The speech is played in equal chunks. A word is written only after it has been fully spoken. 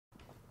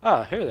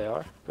Oh, here they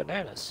are.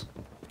 Bananas.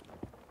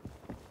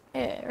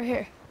 Yeah, right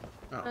here.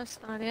 Oh. That's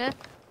not it.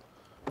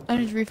 I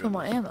need to refill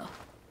my ammo.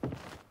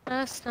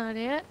 That's not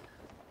it.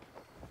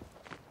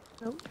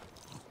 Nope.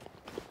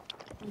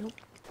 Nope.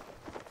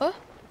 What?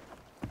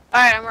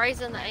 Alright, I'm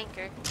raising the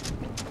anchor.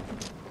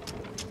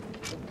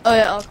 Oh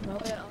yeah, I'll come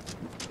out.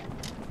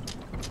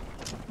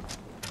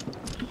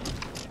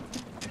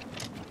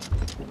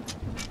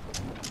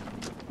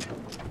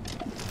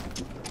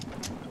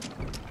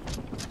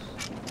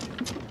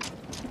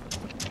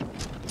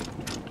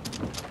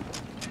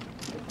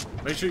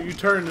 Make sure you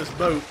turn this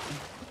boat.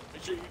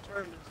 Make sure you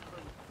turn this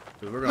boat.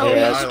 'Cause we're gonna Oh, leave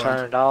the Yeah, it's island.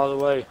 turned all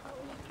the way.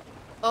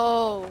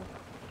 Oh.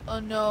 Oh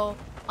no.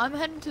 I'm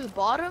heading to the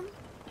bottom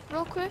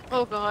real quick.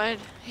 Oh god.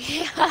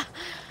 Yeah.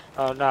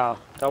 Oh no.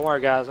 Don't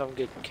worry, guys. I'm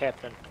getting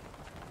captain.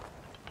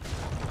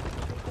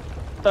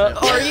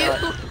 Are you?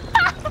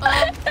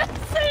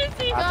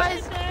 Seriously,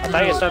 Guys, I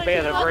think it's up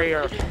in the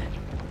rear.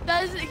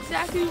 that is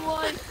exactly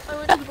why I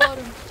went to the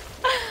bottom.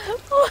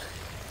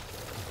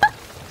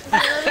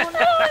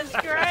 That was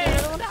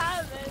great. What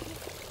happened?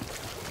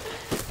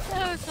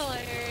 That was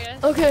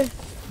hilarious. Okay.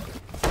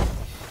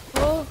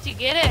 Well, Did you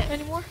get it?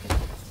 any more?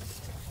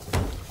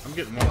 I'm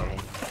getting one of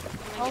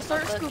them. I'll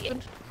start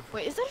scooping.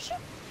 Wait, is that a ship?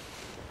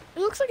 It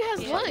looks like it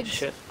has Yeah. legs.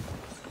 Shit.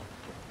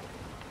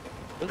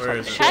 Looks Where like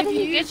is a it? ship. How did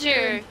you Use get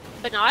your your-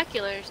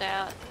 binoculars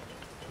out?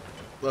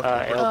 Left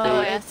LD. Oh,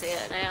 I see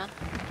it now.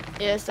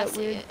 Yeah, it's I that see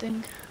weird it.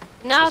 thing.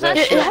 No, Is that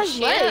that's It not has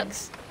ship.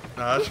 legs.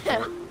 No, that's Yeah.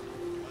 fort.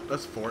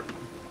 That's fort.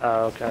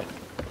 Oh, okay.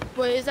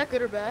 Wait, is that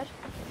good or bad?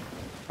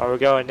 Are we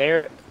going near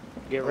it?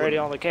 Get ready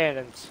on the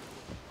cannons.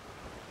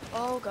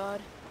 Oh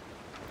god.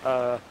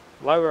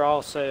 Lower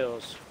all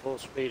sails. Full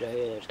speed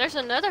ahead. There's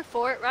another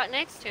fort right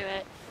next to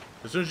it.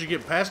 As soon as you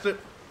get past it,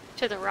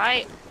 To the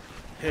right.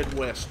 head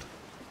west.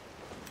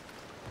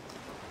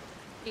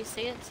 You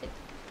see it? See?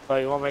 Oh,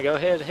 you want me to go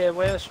head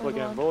west? We Hold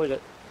can on. avoid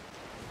it.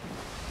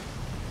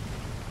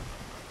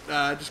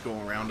 Just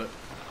going around it.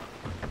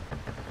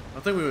 I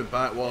think we went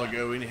by it a while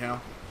ago anyhow.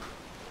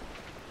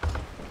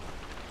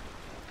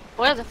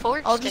 What are the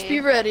forts I'll just do? be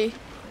ready.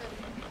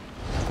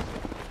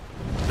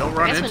 Don't I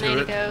run guess we need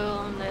into to it. go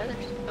on the other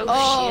side. Oh.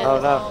 Oh, shit. Oh,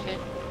 no.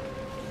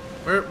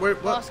 Shit.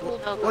 What? Lost Oh,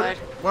 What? God.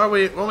 Why are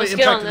we Let's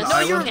get on impacting the this. No,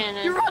 island?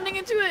 Cannon. you're running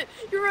into it.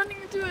 You're running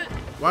into it.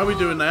 Why are we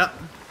doing that?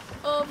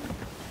 Hello,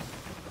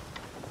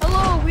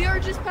 we are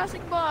just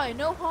passing by.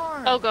 No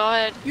harm. Oh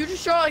god. You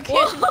just shot a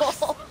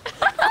cannonball.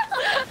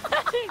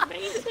 I didn't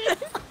mean to.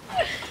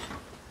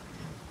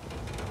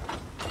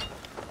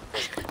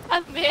 I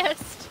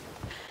missed.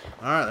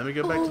 Alright, let me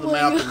go back to the Oh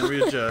my map God. and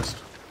readjust.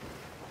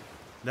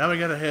 Now we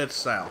gotta head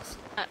south.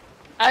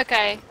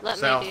 Okay, let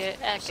South, me do it.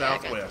 Okay, I got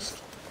southwest.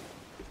 this.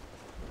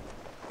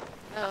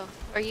 Oh,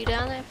 are you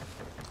down there?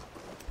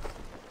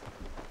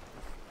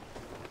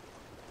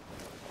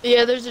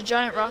 Yeah, there's a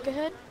giant rock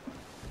ahead.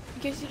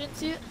 In case you didn't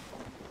see it.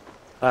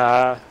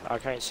 I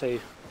can't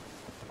see.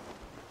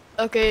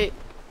 Okay.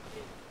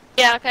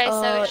 Yeah, okay,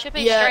 so it should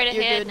be yeah, straight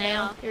you're ahead good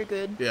now. You're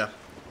good. Yeah.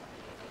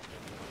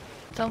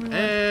 Tell me when.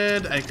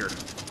 And anchor.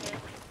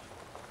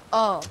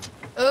 Oh.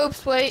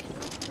 Oops, wait.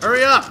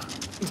 Hurry up!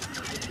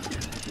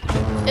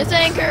 It's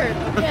anchored.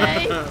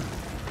 Okay.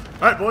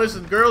 Alright, boys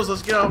and girls,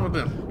 let's get on with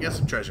them. Get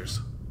some treasures.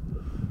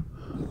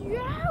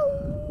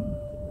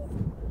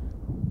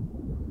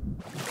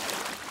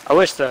 I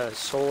wish the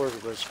sword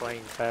would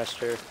swing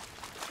faster.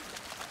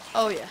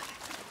 Oh yeah.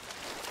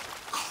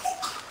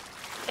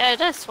 Yeah, it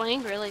does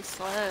swing really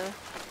slow.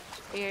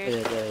 It's weird.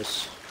 It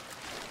is.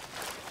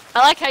 I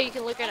like how you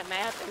can look at a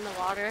map in the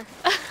water.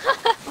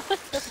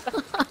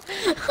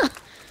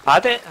 I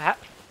didn't.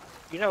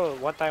 You know,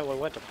 one thing we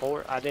went to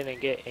port, I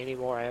didn't get any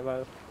more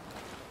ammo.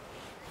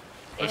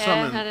 There's Yeah, some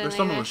I in, didn't there's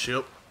some on either. the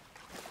ship.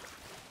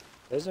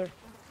 Is there?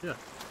 Yeah.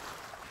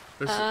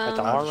 There's At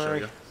the I'll show armory?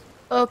 you.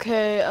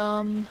 Okay. It's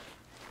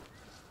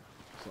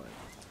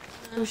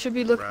like- We should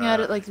be looking at Right.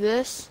 it like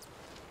this.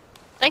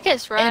 I think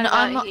it's right And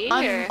about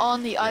here. I'm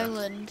on the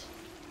island.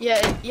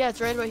 Yeah. Yeah, it's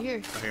right about here.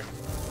 Right here.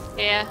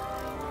 Yeah.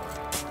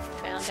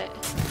 Found it.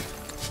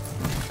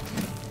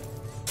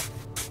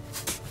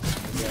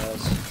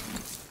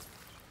 Yes.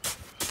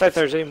 I think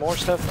there's any more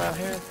stuff around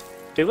here.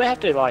 Do we have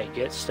to like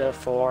get stuff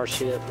for our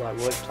ship, like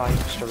wood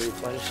planks to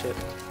replenish it?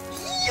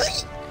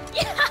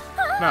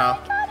 No.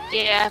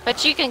 Yeah,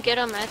 but you can get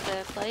them at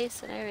the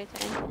place and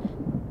everything.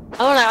 I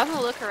don't know, I'm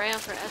gonna look around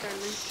for other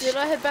loot. Should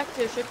I head back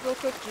to the ship real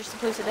quick just to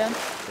place it down?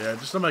 Yeah,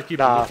 just somebody keep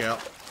Nah. a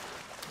lookout.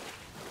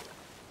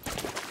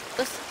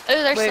 Oh,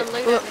 there's Wait, some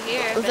loot wa- over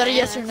here. Was that a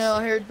yes or bananas. no?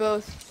 I heard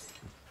both.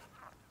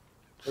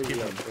 Where you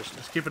Keep, going, Tristan?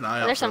 just keep an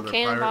eye out There's for some the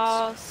pirates.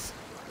 cannonballs.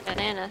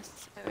 Bananas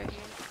over here.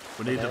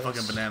 We need the Bananas.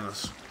 fucking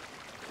bananas.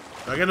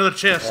 I got another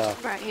chest Yeah.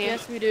 Right here.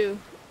 Yes, we do.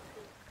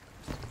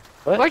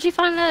 What? Where'd you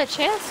find another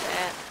chest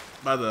at?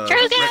 by the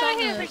Charlie, get wreck- out of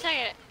here for a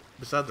second.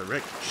 beside the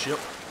wreck ship.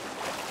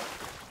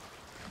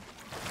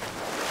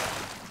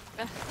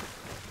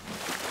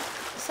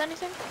 Is that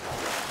anything?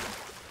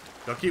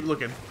 Y'all keep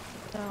looking.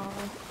 No.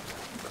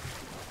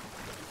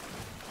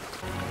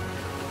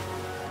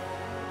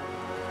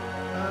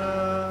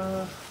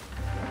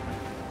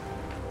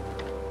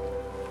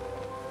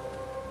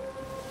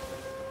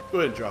 Go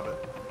ahead and drop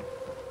it.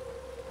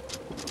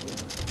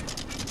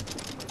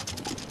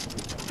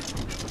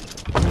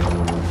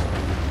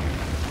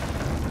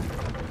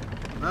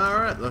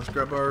 Alright, let's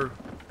grab our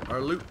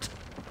loot.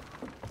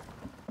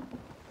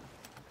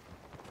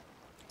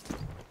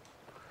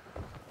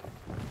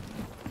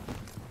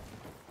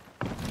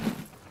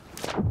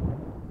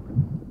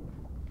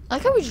 I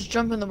like how we just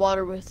jump in the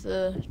water with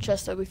the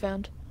chest that we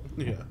found.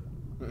 Yeah.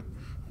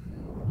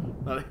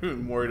 Not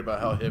even worried about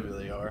how heavy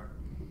they are.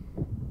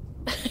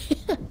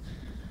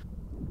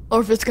 Or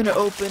if it's gonna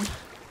open.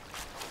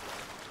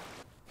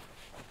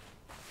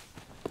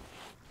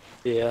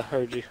 Yeah, I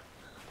heard you.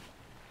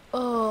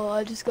 Oh,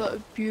 I just got a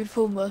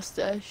beautiful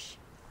mustache.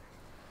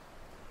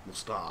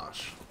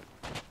 Moustache.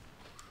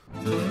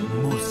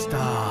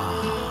 Moustache.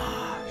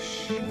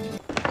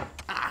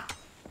 I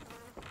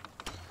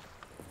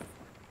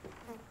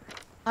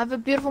have a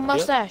beautiful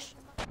mustache.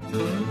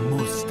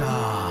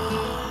 Moustache.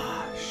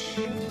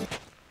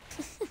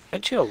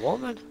 Ain't you a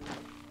woman?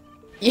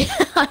 Yeah,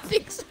 I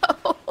think so.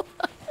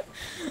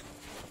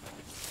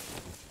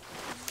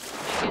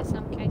 I get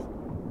some case.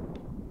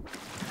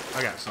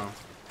 I got some.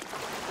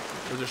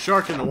 There's a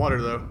shark in the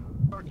water though.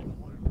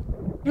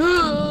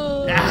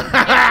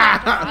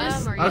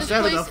 I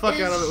stabbed the fuck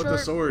out of it with the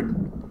sword.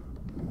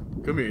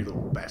 Come here, you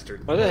little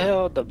bastard. Where the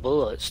hell are the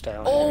bullets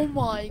down Oh here?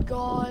 my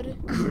god.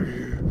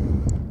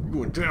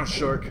 Going down,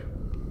 shark.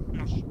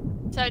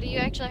 So do you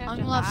actually have I'm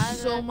to gonna buy laugh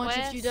so the much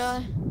quest? if you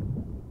die.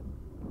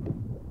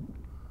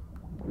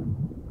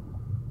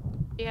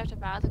 Do you have to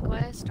buy the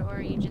quest, or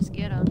you just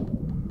get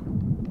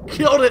them?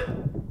 Killed it!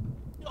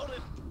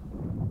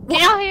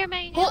 Get out here,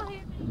 man! Get out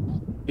here.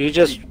 You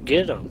just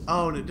get them.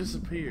 Oh, and it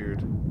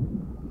disappeared.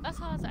 That's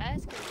what I was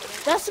asking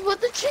you. That's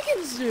what the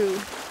chickens do.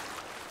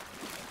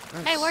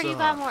 That Hey, where do you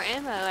buy sucks. more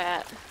ammo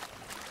at?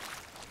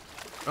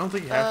 I don't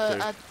think you have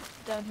to.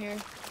 Down here.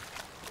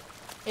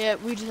 Yeah,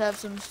 we just have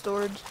some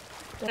stored.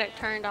 Got it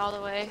turned all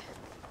the way.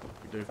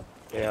 You do.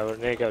 Yeah, we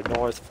need to go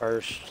north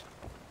first.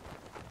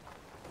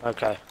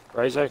 Okay,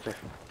 raise anchor.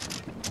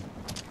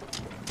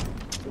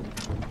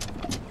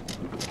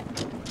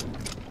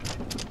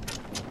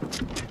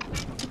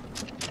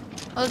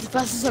 Oh, that's the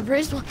fastest I've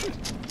raised one.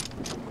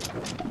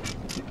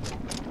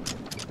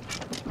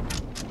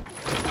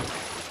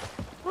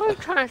 What are you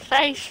trying to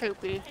say,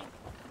 Soupy?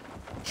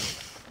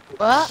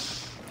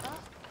 What?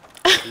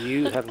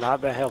 You have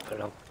not been helping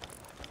them.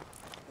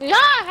 Yeah,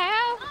 I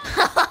have.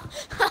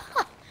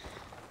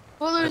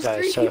 Well, there's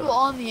Okay, 3 so- people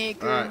on the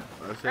acre. Alright,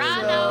 let's head,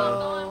 I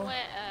know, I'm going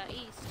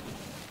east.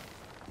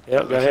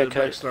 Yep, go Let's ahead, head back,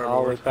 cut start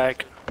all the way over.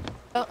 back.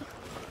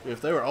 If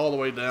they were all the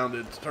way down,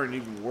 it'd turn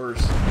even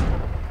worse.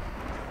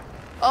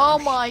 Oh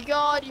my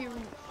god, you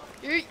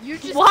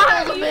just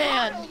Why? killed a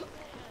man.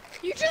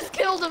 You just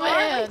killed a Why are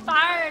we man.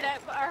 fired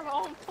at our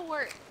own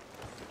fort?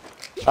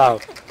 Oh.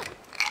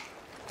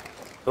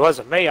 It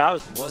wasn't me, I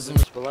was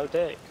below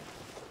deck.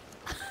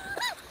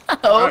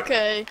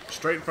 Okay.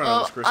 Straight in front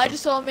of us, Oh, Kristen. I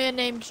just saw a man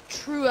named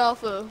True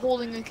Alpha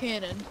holding a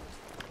cannon.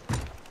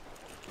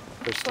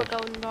 Kristen, For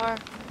golden bar.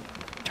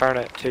 turn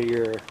it a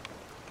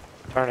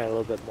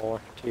little bit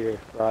more to your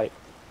right.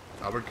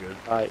 Oh, we're good.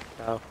 Right,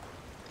 no.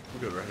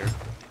 We're good right here.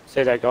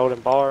 See that golden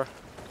bar?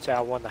 See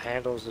how one of the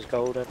handles is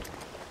golden?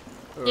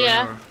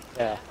 Yeah.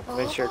 Yeah,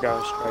 make sure it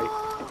goes straight.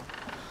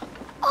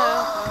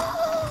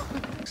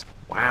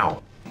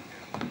 Wow.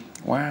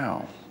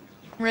 Wow.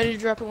 I'm ready to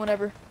drop it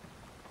whenever.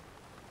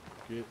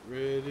 Get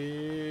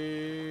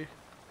ready.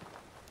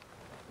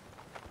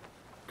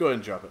 Go ahead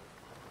and drop it.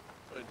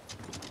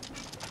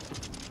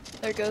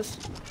 There it goes.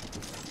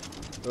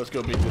 Let's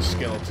go meet the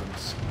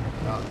skeletons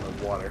out in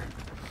the water.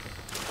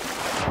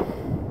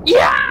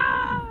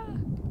 Yeah!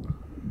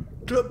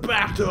 To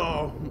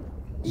battle!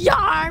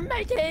 Yar,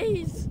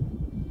 mateys!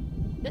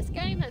 This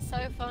game is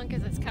so fun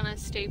because it's kind of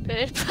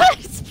stupid, but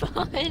it's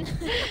fun.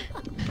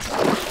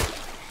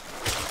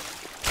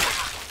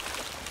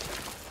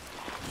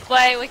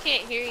 Wait, we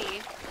can't hear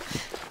you.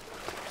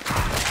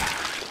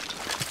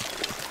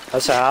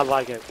 That's how I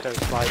like it,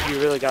 because like, you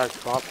really gotta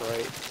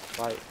cooperate,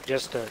 like,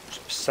 just to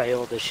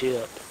sail the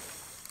ship.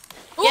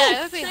 Yeah,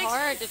 it would be snakes.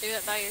 hard to do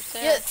it by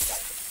yourself.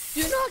 Yes.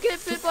 Do not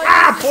get bit by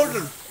Ah,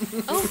 poison.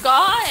 poison! Oh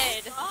God!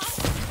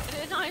 I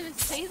did not even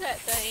see that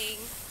thing.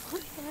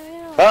 What the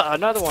hell?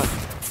 Another one!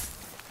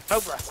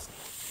 Cobra!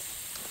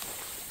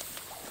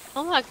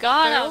 Oh my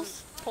God, I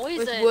Barrels was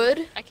poisoned. with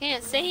wood, I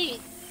can't see.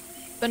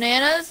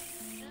 bananas,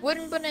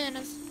 wooden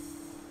bananas.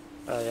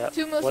 Oh yeah.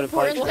 2 most Wooden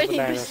important plates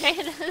with things.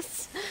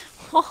 bananas.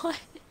 What?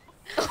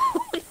 No,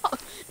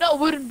 not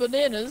wooden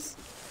bananas.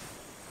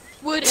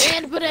 Wood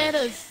and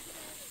bananas.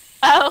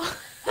 Oh.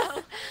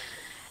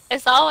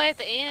 It's all the way at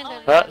the end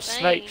of the thing.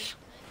 Snakes.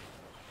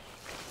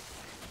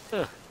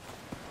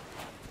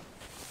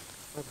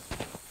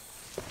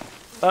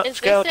 Huh. Is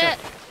Skeleton. this it?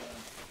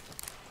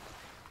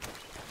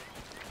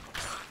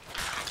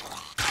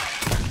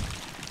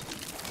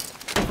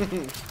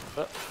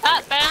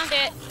 I found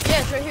it. Yeah,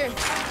 it's right here.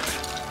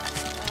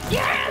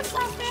 Yes, I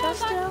found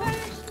my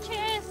first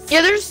chest.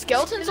 Yeah, there's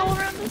skeletons all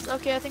around this.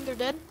 Okay, I think they're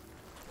dead.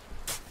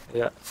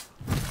 Yeah.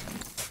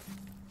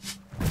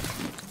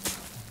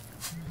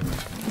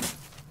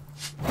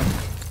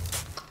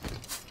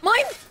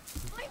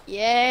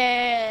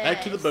 Yeah.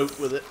 Back to the boat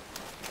with it.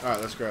 Alright,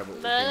 let's grab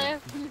it. Mother.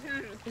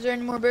 Is there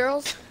any more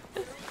barrels?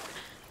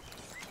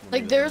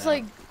 Like, there's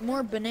like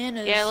more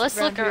bananas. Yeah, let's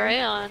look here.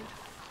 around.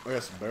 We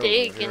got some barrels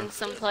Dig right here. in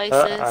some places.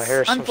 I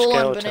hear some I'm full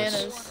on skeletons.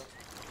 bananas.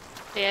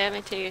 Yeah,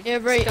 me too. Yeah,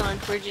 right. Going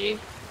towards you.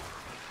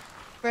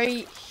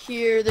 Right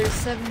here, there's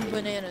 7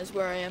 bananas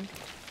where I am.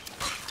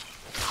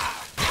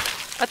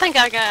 I think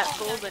I got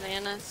full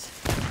bananas.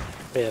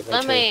 Yeah,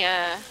 Let me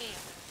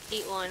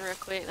eat one real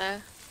quick though.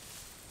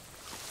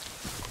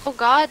 Oh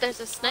God, there's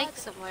a snake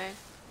somewhere.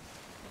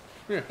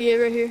 Yeah,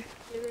 right here.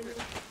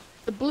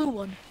 The blue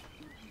one.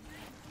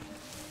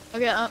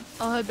 Okay,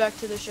 I'll head back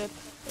to the ship.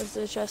 There's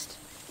the chest.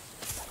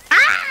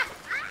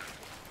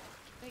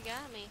 They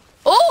got me.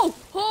 Oh!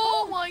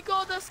 Oh my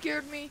God, that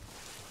scared me.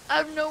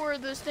 Out of nowhere,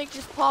 the snake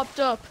just popped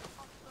up.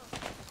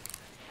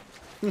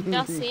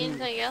 Y'all see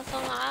anything else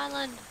on the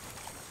island?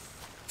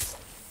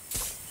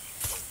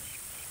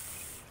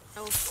 Oh, I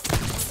don't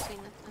see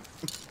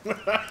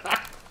nothing.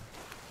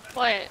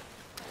 What?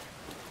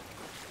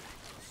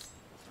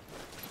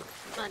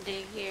 I'm gonna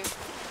dig here.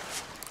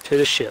 To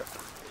the ship.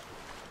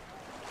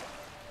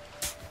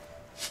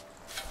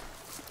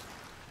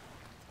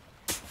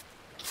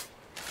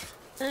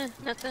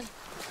 Nothing.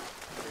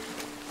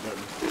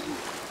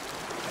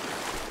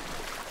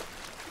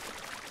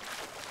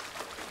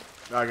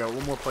 I got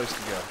one more place to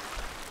go.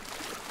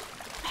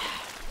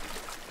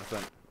 I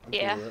think. I'm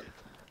Yeah. cool with it.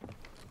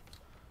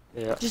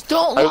 Yeah. Just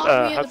don't lock me in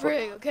the hopefully-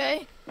 brig,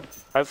 okay?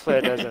 Hopefully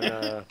it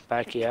doesn't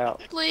back you out.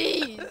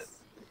 Please.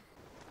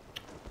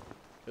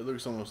 It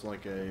looks almost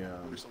like a. I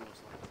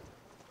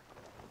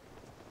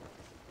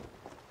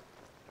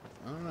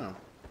don't know.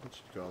 What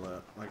you call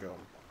that?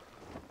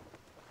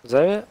 Is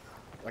that it?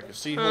 Like a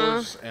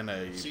seahorse and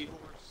a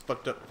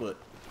fucked up foot.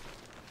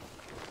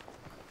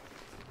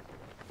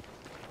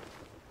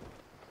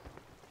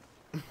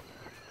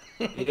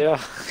 Yeah,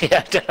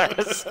 yeah, it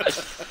does.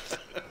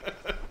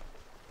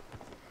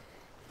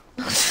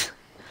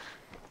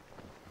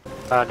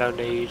 No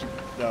need.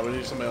 No, we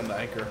need somebody on the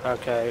anchor.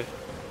 Okay.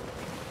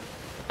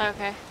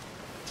 Okay.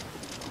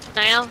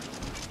 Now?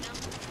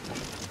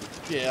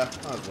 Yeah,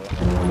 might as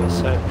well. Guess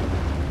so.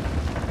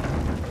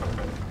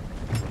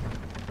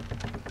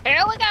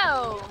 Here we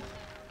go!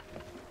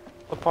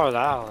 What part of the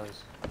island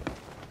is?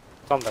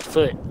 It's on the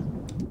foot.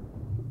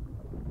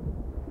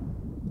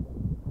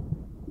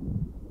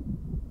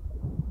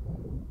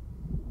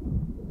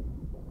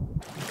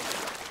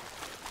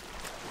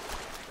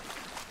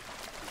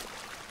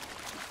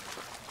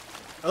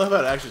 I love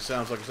how it actually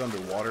sounds like it's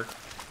underwater.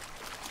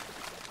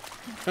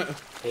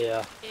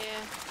 Yeah.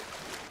 Yeah.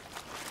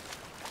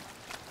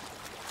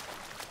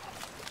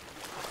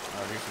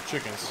 Here's some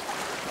chickens.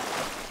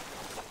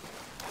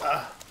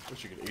 Ah,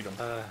 wish you could eat them.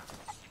 I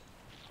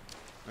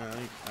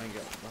ain't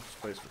got enough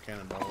space for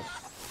cannonballs.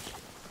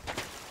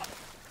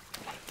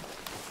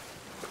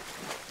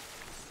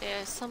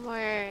 Yeah,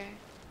 somewhere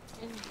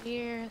in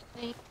here, I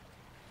think.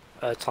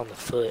 It's on the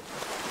foot.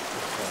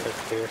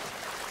 Over here.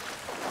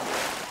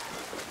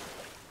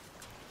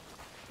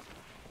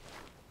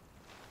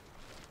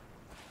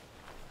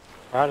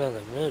 Right in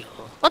the middle.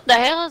 What the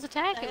hell is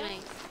attacking me?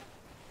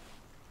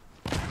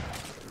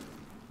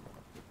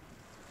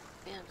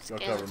 Damn, Go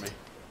skeleton. cover me.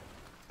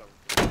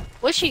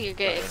 Wish you could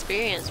get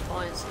experience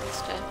points and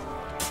stuff.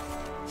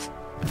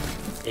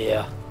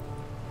 Yeah.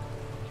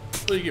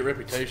 Well, you get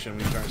reputation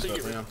when you turn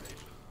stuff in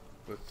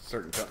with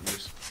certain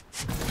companies.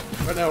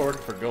 Right now we're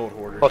working for gold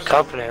hoarders. What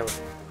company?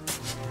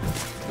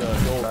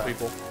 The gold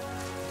people.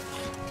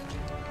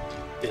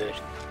 Good.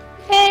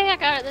 Hey, I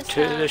got it this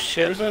To time. the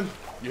ship. Pearson,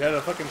 you had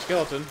a fucking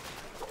skeleton.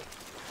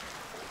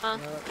 Huh?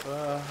 Right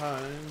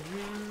behind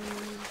you.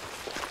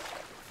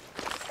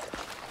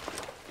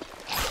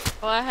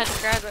 Well, I had to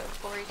grab it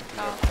before he took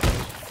off.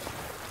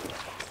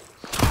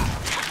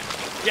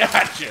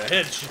 Gotcha,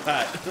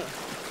 headshot.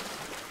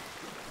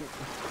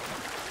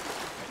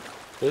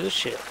 To the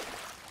ship.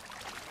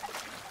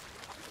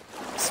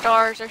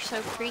 Stars are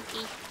so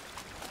freaky.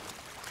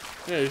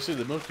 Yeah, you see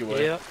the Milky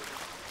Way. Yep.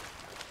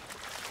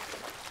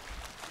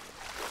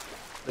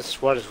 This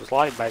is what it was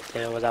like back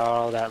then without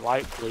all that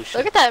light pollution.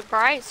 Look at that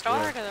bright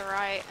star Yeah. to the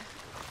right.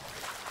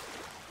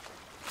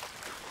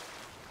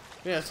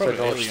 Yeah, it's the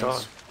probably North aliens.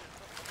 Star.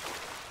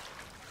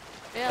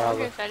 Yeah, I Probably.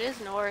 wonder if that is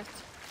north.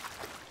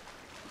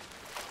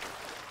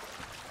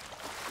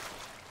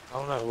 I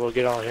don't know, we'll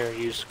get on here and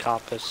use the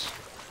compass.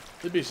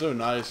 It'd be so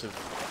nice if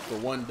for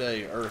one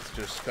day Earth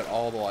just cut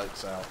all the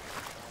lights out.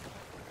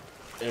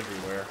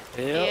 Everywhere.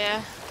 Yep.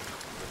 Yeah.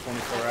 For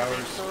 24 That'd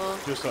be hours. cool.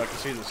 Just so I can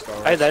see the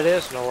stars. Hey, that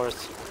is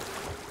north.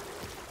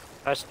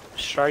 That's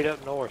straight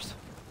up north.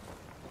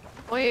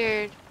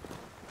 Weird.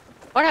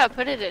 Why did I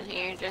put it in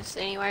here? Just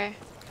anywhere?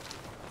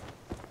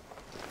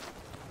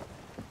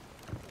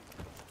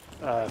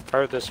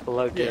 Furthest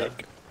below Yeah.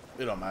 deck.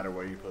 It don't matter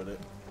where you put it.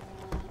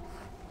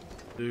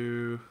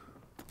 Do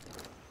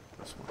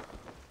this one.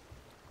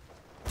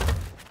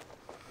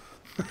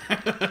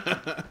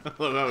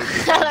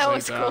 That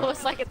was cool.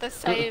 It's like at the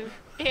same.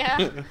 Yeah.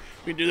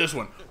 We can do this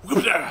one.